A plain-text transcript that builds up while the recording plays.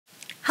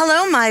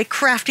Hello, my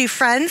crafty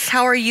friends.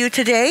 How are you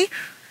today?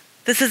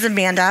 This is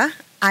Amanda.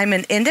 I'm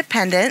an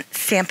independent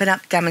Stampin'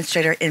 Up!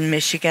 Demonstrator in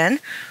Michigan.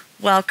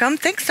 Welcome.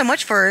 Thanks so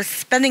much for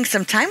spending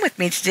some time with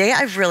me today.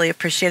 I really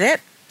appreciate it.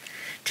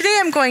 Today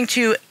I'm going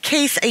to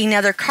case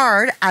another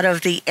card out of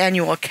the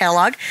annual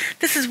catalog.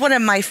 This is one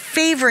of my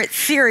favorite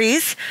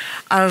series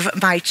of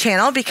my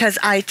channel because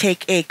I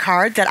take a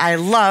card that I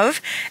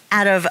love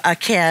out of a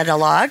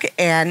catalog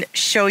and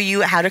show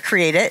you how to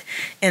create it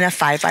in a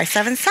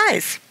 5x7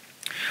 size.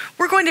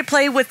 We're going to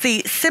play with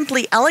the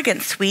Simply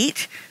Elegant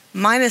suite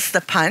minus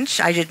the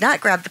punch. I did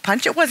not grab the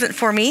punch. It wasn't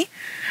for me,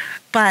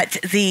 but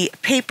the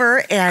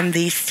paper and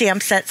the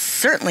stamp set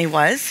certainly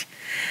was.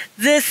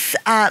 This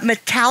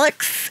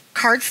metallics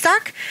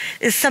cardstock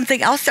is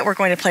something else that we're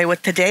going to play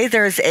with today.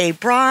 There's a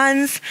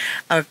bronze,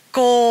 a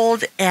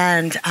gold,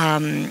 and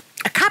a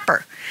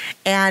copper.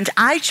 And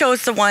I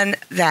chose the one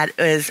that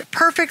is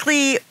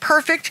perfectly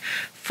perfect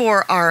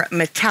for our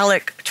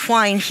metallic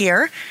twine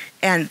here.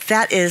 And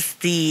that is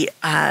the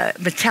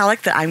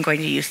metallic that I'm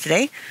going to use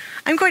today.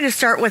 I'm going to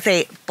start with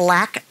a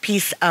black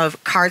piece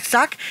of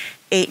cardstock,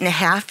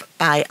 8.5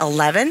 by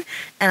 11,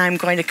 and I'm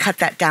going to cut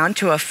that down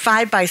to a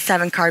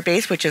 5x7 card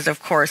base, which is of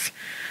course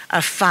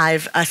a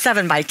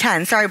 7 by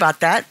 10. Sorry about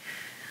that.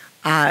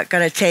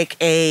 Going to take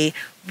a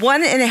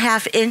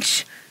 1.5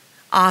 inch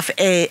off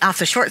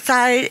the short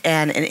side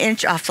and an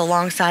inch off the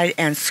long side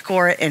and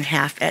score it in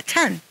half at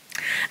 10.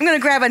 I'm going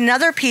to grab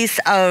another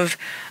piece of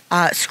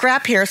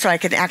scrap here so I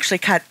can actually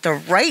cut the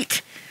right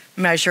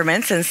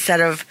measurements instead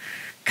of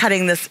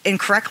cutting this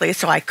incorrectly,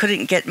 so I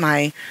couldn't get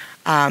my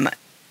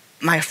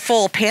my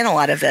full panel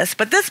out of this.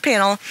 But this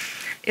panel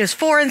is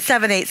 4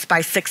 7/8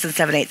 by 6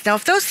 7/8. Now,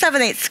 if those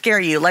 7/8 scare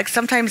you, like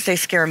sometimes they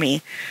scare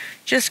me,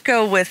 just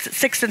go with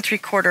 6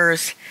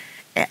 3/4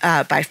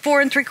 by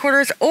 4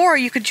 3/4, or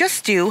you could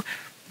just do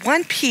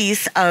one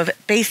piece of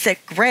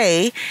basic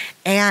gray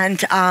and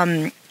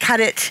cut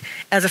it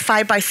as a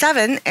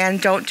 5x7 and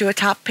don't do a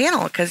top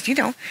panel because, you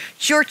know,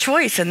 it's your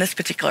choice in this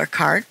particular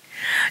card.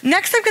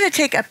 Next, I'm going to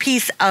take a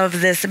piece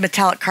of this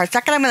metallic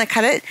cardstock and I'm going to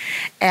cut it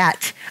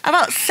at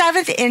about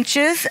 7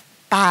 inches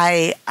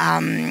by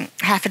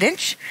half an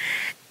inch.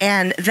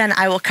 And then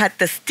I will cut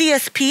this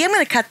DSP. I'm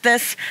going to cut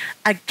this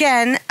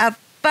again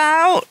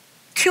about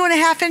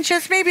 2.5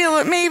 inches,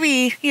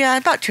 maybe, yeah,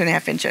 about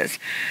 2.5 inches.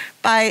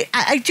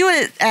 I do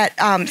it at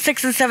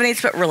 6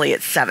 7/8, but really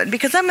it's 7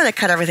 because I'm going to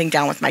cut everything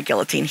down with my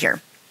guillotine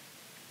here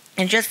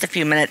in just a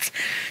few minutes.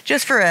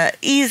 Just for an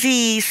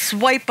easy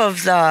swipe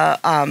of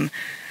the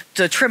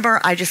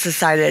trimmer, I just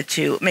decided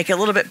to make it a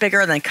little bit bigger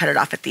and then cut it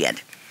off at the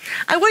end.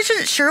 I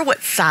wasn't sure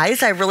what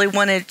size I really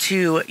wanted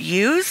to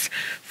use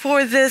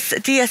for this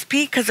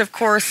DSP because, of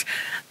course,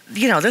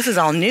 you know, this is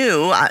all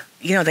new.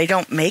 You know, they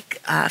don't make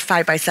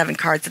 5x7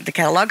 cards in the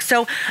catalog.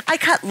 So I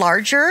cut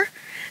larger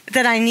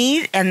than I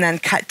need and then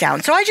cut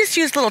down. So I just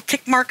used little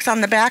tick marks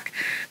on the back,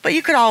 but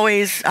you could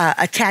always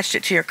attach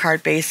it to your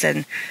card base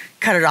and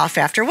cut it off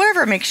after,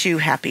 whatever makes you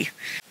happy.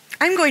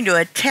 I'm going to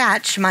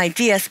attach my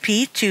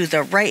DSP to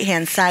the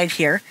right-hand side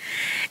here,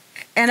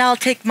 and I'll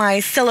take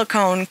my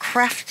silicone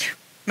craft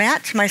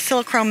mat, my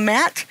silicone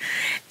mat,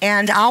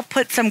 and I'll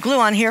put some glue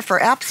on here for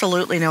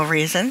absolutely no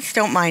reasons.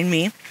 Don't mind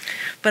me.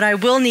 But I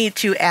will need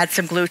to add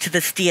some glue to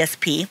this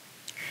DSP.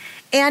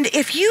 And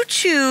if you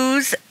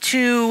choose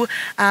to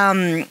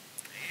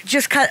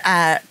just cut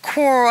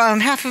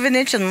half of an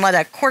inch and let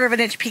a 1/4 of an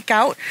inch peek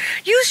out,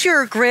 use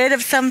your grid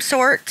of some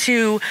sort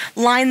to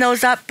line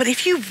those up. But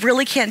if you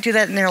really can't do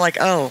that and they're like,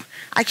 oh,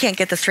 I can't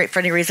get this straight for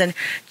any reason,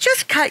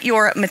 just cut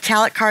your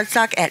metallic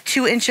cardstock at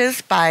 2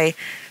 inches by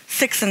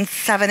 6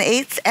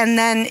 7/8, and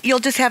then you'll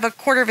just have a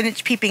 1/4 of an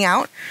inch peeping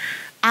out.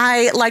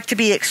 I like to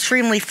be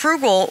extremely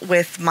frugal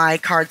with my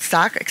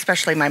cardstock,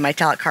 especially my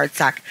metallic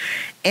cardstock.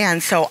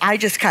 And so I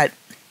just cut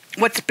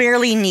what's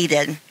barely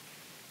needed.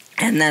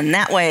 And then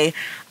that way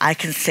I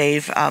can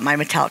save my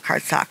metallic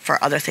cardstock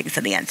for other things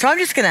in the end. So I'm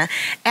just going to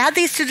add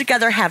these two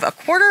together, have a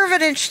 1/4 of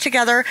an inch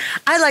together.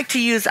 I like to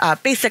use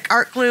basic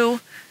art glue.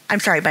 I'm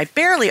sorry, my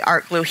Barely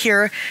art glue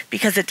here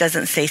because it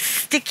doesn't stay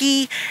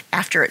sticky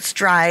after it's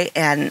dry.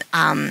 And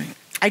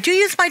I do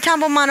use my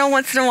Tombow Mono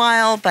once in a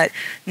while, but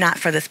not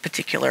for this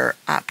particular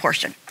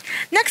portion.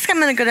 Next, I'm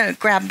going to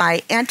grab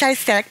my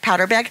anti-static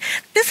powder bag.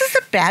 This is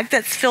a bag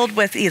that's filled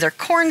with either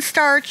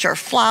cornstarch or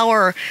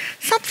flour or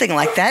something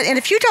like that. And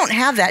if you don't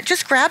have that,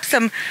 just grab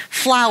some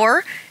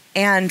flour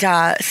and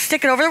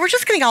stick it over there. We're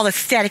just getting all the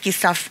staticky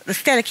stuff, the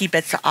staticky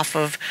bits off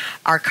of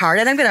our card.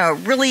 And I'm going to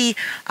really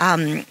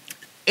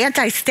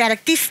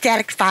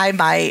de-staticify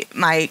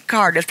my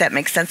card, if that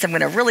makes sense. I'm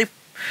going to really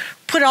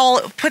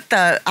put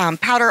the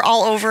powder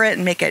all over it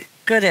and make it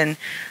good and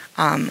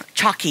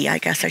chalky, I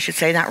guess I should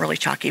say. Not really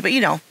chalky, but, you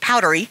know,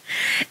 powdery.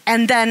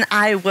 And then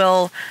I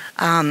will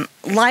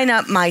line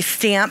up my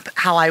stamp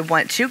how I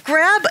want to.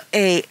 Grab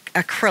a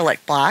acrylic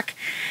block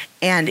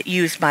and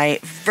use my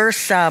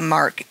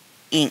Versamark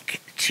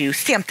ink to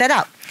stamp that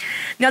out.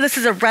 Now, this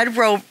is a red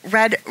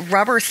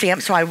rubber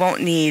stamp, so I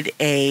won't need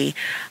a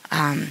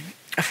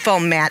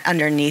foam mat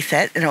underneath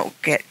it. And it'll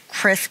get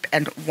crisp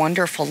and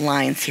wonderful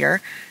lines here.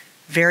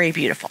 Very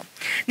beautiful.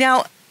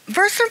 Now,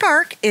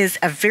 Versamark is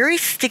a very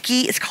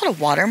sticky, it's called a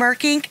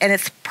watermark ink, and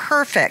it's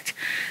perfect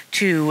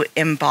to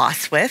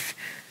emboss with,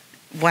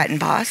 wet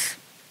emboss,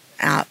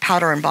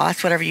 powder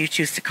emboss, whatever you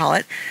choose to call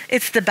it.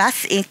 It's the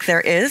best ink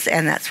there is,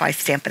 and that's why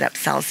Stampin' Up!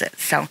 Sells it.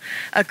 So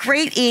a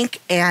great ink,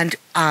 and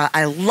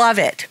I love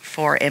it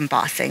for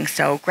embossing.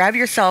 So grab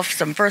yourself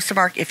some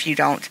Versamark if you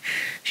don't.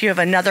 If you have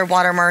another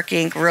watermark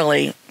ink,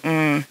 really,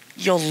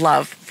 you'll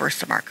love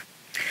Versamark.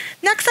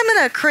 Next, I'm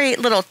going to create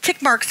little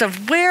tick marks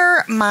of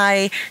where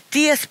my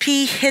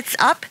DSP hits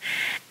up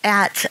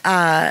at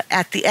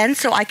the end,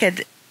 so I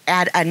could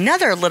add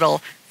another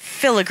little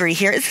filigree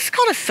here. Is this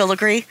called a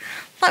filigree?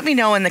 Let me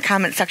know in the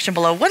comment section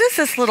below. What is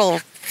this little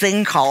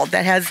thing called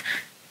that has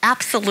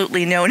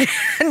absolutely no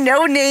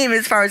name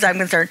as far as I'm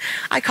concerned?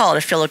 I call it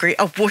a filigree,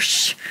 a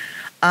whoosh,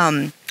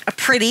 a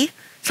pretty,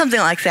 something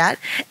like that.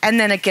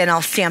 And then again,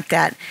 I'll stamp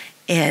that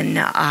in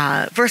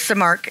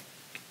Versamark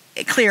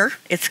clear.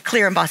 It's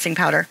clear embossing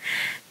powder,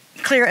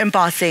 clear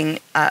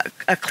embossing,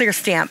 a clear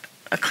stamp,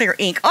 a clear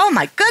ink. Oh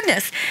my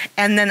goodness.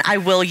 And then I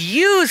will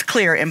use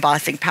clear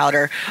embossing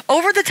powder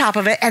over the top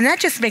of it. And that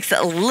just makes it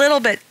a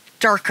little bit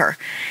darker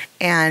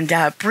and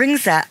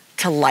brings that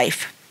to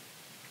life.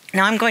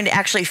 Now I'm going to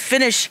actually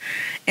finish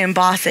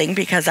embossing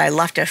because I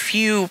left a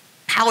few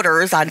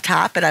powders on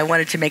top and I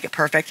wanted to make it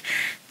perfect.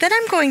 Then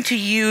I'm going to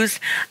use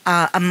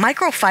a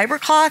microfiber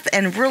cloth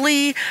and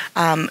really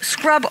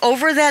scrub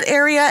over that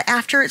area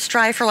after it's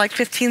dry for like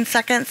 15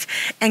 seconds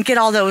and get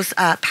all those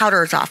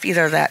powders off,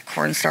 either that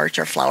cornstarch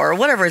or flour or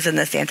whatever is in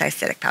this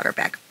anti-static powder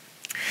bag.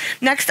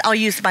 Next, I'll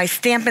use my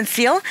Stampin'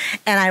 Seal,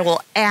 and I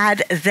will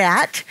add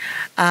that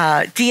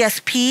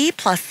DSP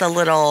plus the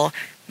little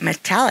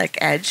metallic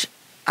edge,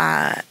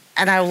 and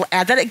I will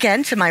add that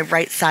again to my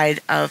right side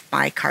of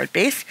my card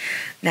base.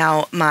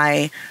 Now,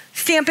 my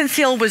Stampin'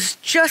 Seal was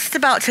just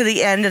about to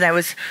the end, and I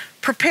was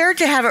prepared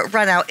to have it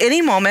run out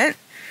any moment,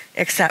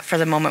 except for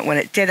the moment when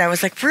it did. I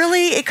was like,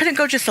 really? It couldn't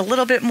go just a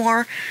little bit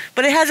more?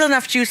 But it has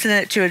enough juice in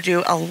it to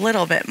do a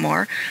little bit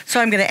more.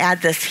 So I'm going to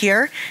add this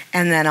here,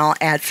 and then I'll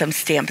add some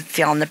Stampin'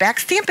 Seal on the back.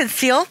 Stampin'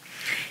 Seal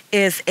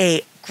is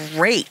a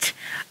great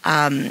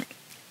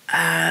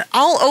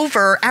all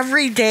over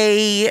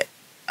everyday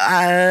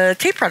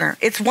tape runner.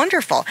 It's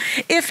wonderful.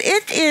 If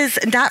it is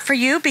not for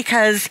you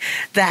because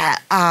the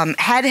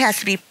head has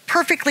to be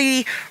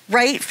perfectly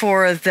right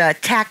for the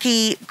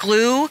tacky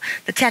glue,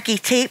 the tacky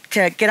tape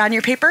to get on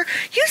your paper,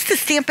 use the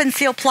Stampin'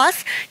 Seal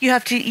Plus. You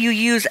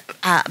use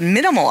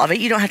minimal of it.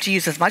 You don't have to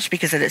use as much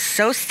because it is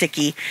so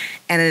sticky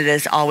and it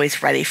is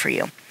always ready for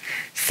you.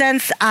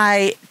 Since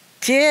I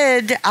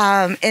did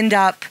end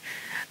up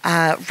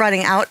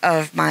running out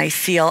of my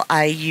seal,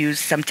 I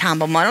used some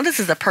Tombow Mono. This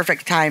is a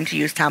perfect time to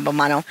use Tombow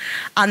Mono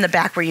on the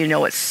back where you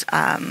know it's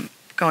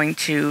going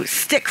to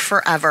stick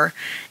forever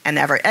and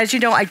ever. As you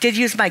know, I did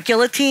use my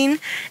guillotine,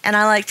 and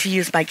I like to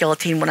use my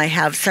guillotine when I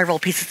have several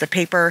pieces of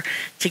paper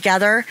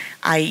together.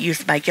 I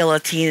used my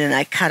guillotine and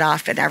I cut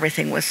off, and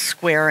everything was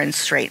square and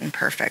straight and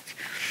perfect.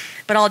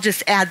 But I'll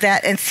just add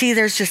that, and see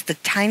there's just the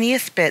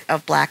tiniest bit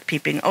of black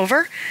peeping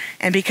over.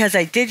 And because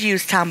I did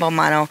use Tombow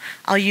Mono,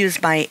 I'll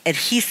use my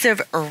adhesive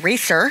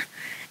eraser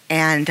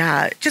and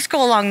just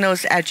go along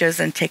those edges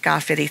and take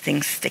off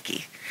anything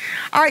sticky.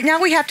 All right,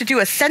 now we have to do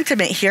a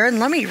sentiment here, and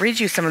let me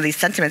read you some of these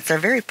sentiments. They're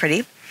very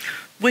pretty.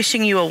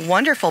 Wishing you a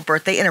wonderful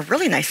birthday in a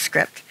really nice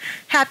script.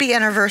 Happy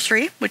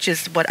anniversary, which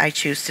is what I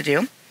choose to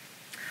do.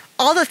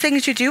 All the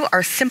things you do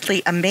are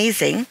simply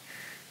amazing.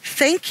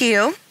 Thank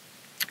you.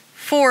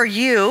 For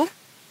you.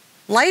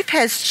 Life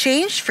has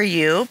changed for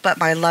you, but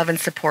my love and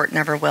support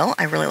never will.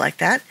 I really like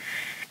that.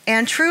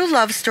 And true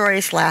love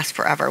stories last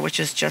forever, which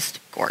is just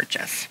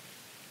gorgeous.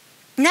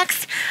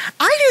 Next,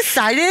 I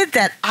decided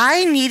that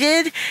I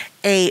needed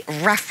a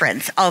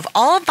reference of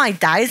all of my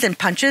dies and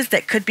punches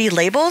that could be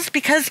labels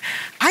because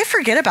I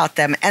forget about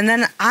them. And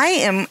then I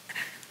am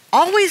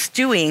always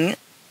doing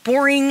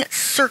boring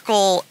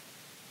circle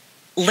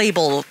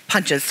label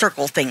punches,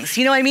 circle things.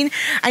 You know what I mean?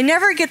 I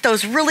never get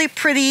those really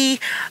pretty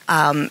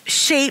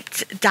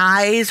shaped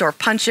dies or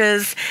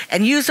punches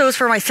and use those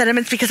for my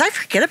sentiments because I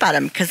forget about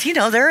them because, you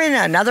know, they're in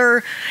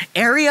another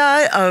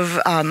area of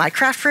my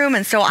craft room.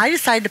 And so I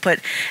decided to put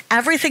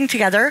everything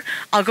together.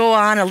 I'll go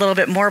on a little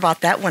bit more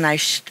about that when I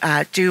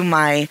do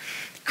my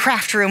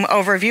craft room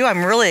overview.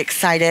 I'm really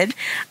excited.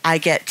 I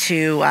get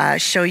to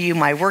show you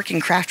my working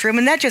craft room,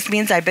 and that just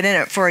means I've been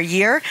in it for a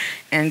year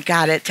and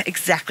got it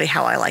exactly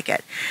how I like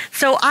it.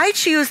 So I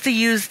choose to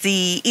use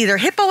the either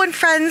Hippo and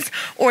Friends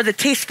or the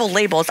Tasteful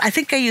Labels. I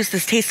think I used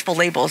this Tasteful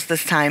Labels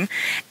this time,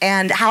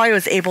 and how I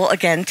was able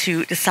again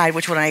to decide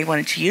which one I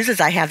wanted to use is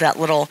I have that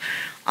little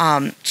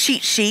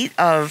cheat sheet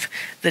of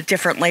the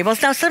different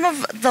labels. Now, some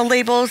of the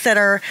labels that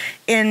are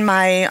in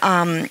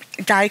my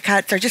die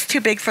cuts are just too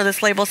big for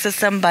this label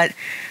system, but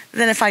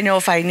then if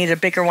I need a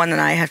bigger one, then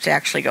I have to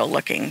actually go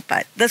looking.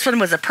 But this one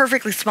was a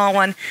perfectly small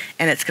one,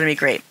 and it's going to be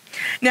great.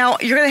 Now,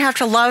 you're going to have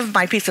to love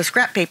my piece of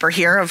scrap paper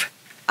here of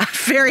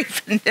very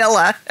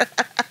vanilla.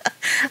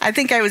 I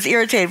think I was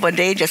irritated one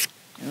day and just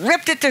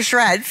ripped it to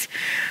shreds,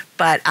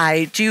 but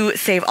I do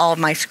save all of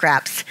my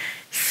scraps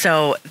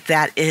So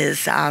that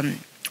is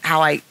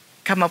how I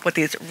come up with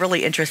these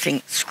really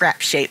interesting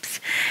scrap shapes.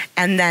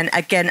 And then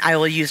again, I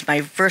will use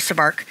my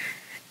Versamark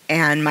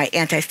and my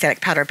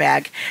anti-static powder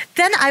bag.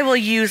 Then I will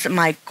use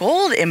my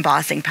gold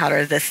embossing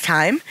powder this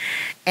time,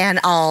 and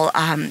I'll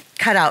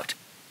cut out,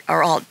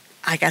 or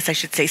I guess I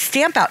should say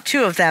stamp out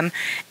 2 of them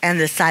and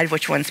decide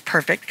which one's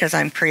perfect, because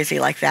I'm crazy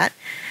like that.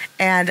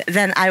 And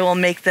then I will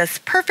make this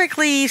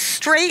perfectly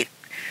straight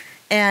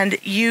and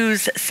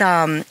use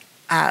some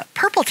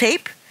purple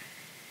tape,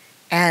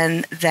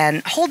 and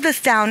then hold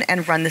this down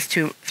and run this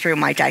through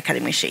my die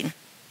cutting machine.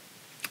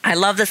 I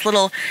love this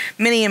little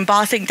mini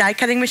embossing die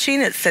cutting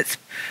machine. It sits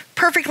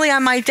perfectly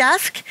on my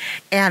desk,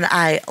 and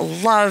I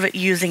love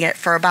using it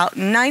for about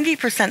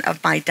 90%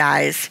 of my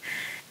dies.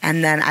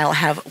 And then I'll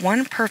have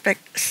one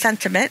perfect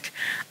sentiment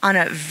on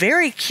a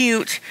very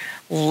cute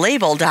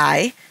label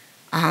die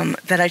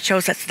that I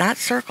chose that's not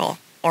circle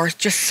or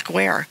just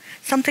square.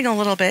 Something a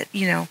little bit,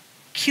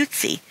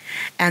 cutesy.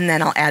 And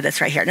then I'll add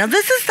this right here. Now,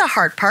 this is the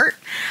hard part,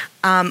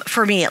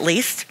 for me at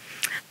least.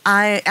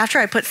 After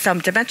I put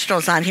some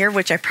dimensionals on here,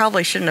 which I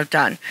probably shouldn't have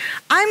done,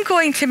 I'm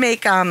going to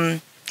make a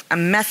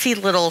messy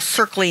little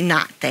circly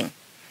knot thing.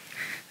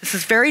 This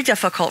is very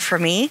difficult for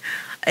me.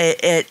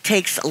 It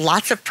takes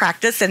lots of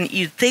practice, and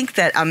you'd think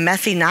that a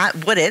messy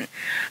knot wouldn't,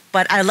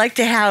 but I like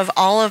to have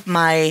all of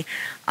my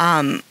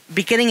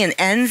beginning and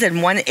ends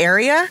in one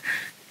area,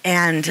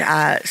 and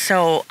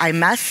so I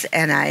mess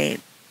and I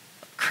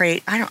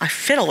I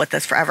fiddle with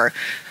this forever.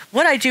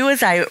 What I do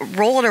is I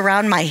roll it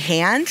around my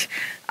hand,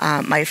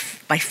 my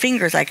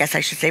fingers, I guess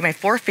I should say, my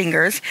 4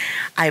 fingers.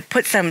 I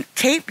put some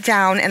tape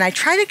down, and I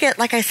try to get,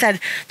 like I said,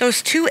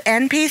 those 2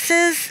 end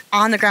pieces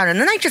on the ground, and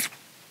then I just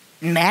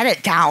mat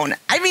it down.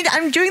 I mean,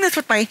 I'm doing this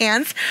with my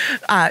hands,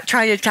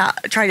 trying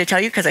to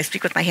tell you, because I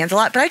speak with my hands a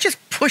lot, but I just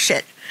push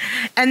it,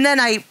 and then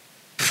I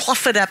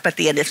fluff it up at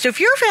the end. So if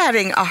you're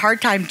having a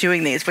hard time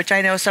doing these, which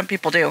I know some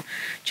people do,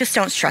 just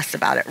don't stress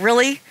about it.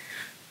 Really,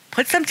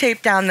 put some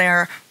tape down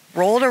there,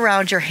 roll it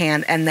around your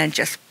hand, and then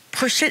just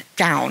push it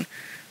down.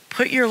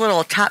 Put your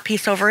little top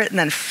piece over it, and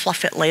then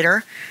fluff it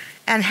later.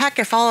 And heck,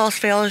 if all else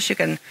fails, you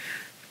can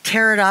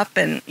tear it up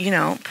and,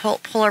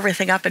 pull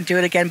everything up and do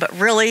it again. But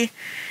really,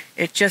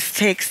 it just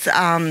takes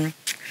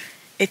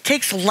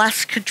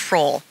less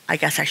control, I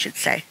guess I should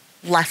say.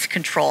 Less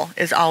control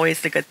is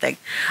always the good thing.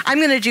 I'm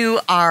going to do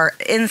our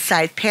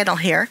inside panel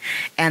here,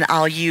 and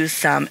I'll use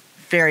some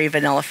very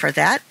vanilla for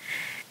that.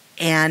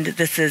 And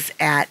this is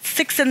at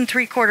 6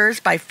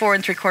 3/4 by 4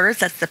 3/4.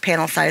 That's the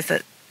panel size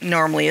that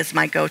normally is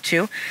my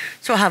go-to.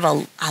 So I'll have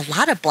a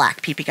lot of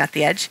black peeping at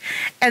the edge.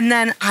 And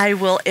then I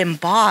will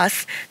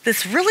emboss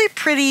this really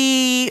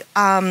pretty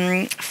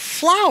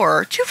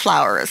flower, 2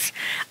 flowers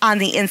on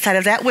the inside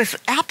of that, with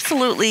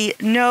absolutely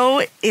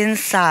no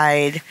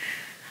inside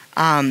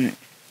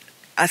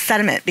a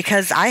sediment,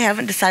 because I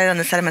haven't decided on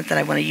the sediment that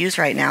I want to use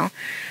right now.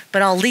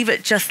 But I'll leave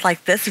it just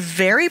like this.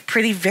 Very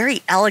pretty,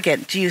 very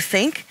elegant, do you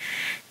think?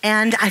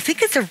 And I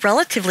think it's a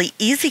relatively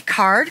easy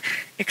card,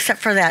 except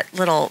for that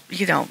little,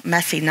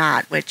 messy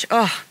knot, which,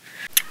 oh.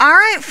 All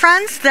right,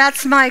 friends,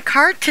 that's my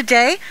card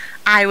today.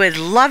 I would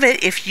love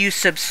it if you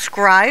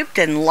subscribed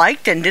and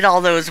liked and did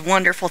all those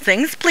wonderful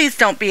things. Please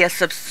don't be a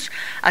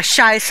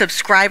shy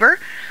subscriber.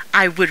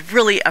 I would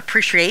really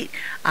appreciate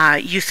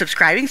you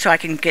subscribing so I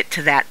can get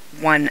to that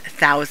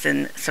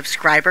 1,000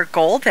 subscriber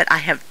goal that I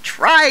have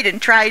tried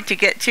to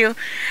get to.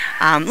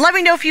 Let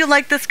me know if you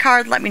like this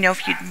card. Let me know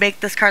if you'd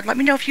make this card. Let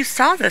me know if you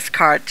saw this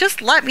card.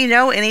 Just let me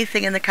know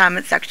anything in the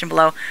comment section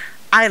below.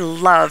 I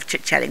love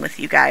chit-chatting with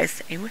you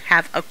guys. You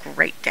have a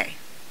great day.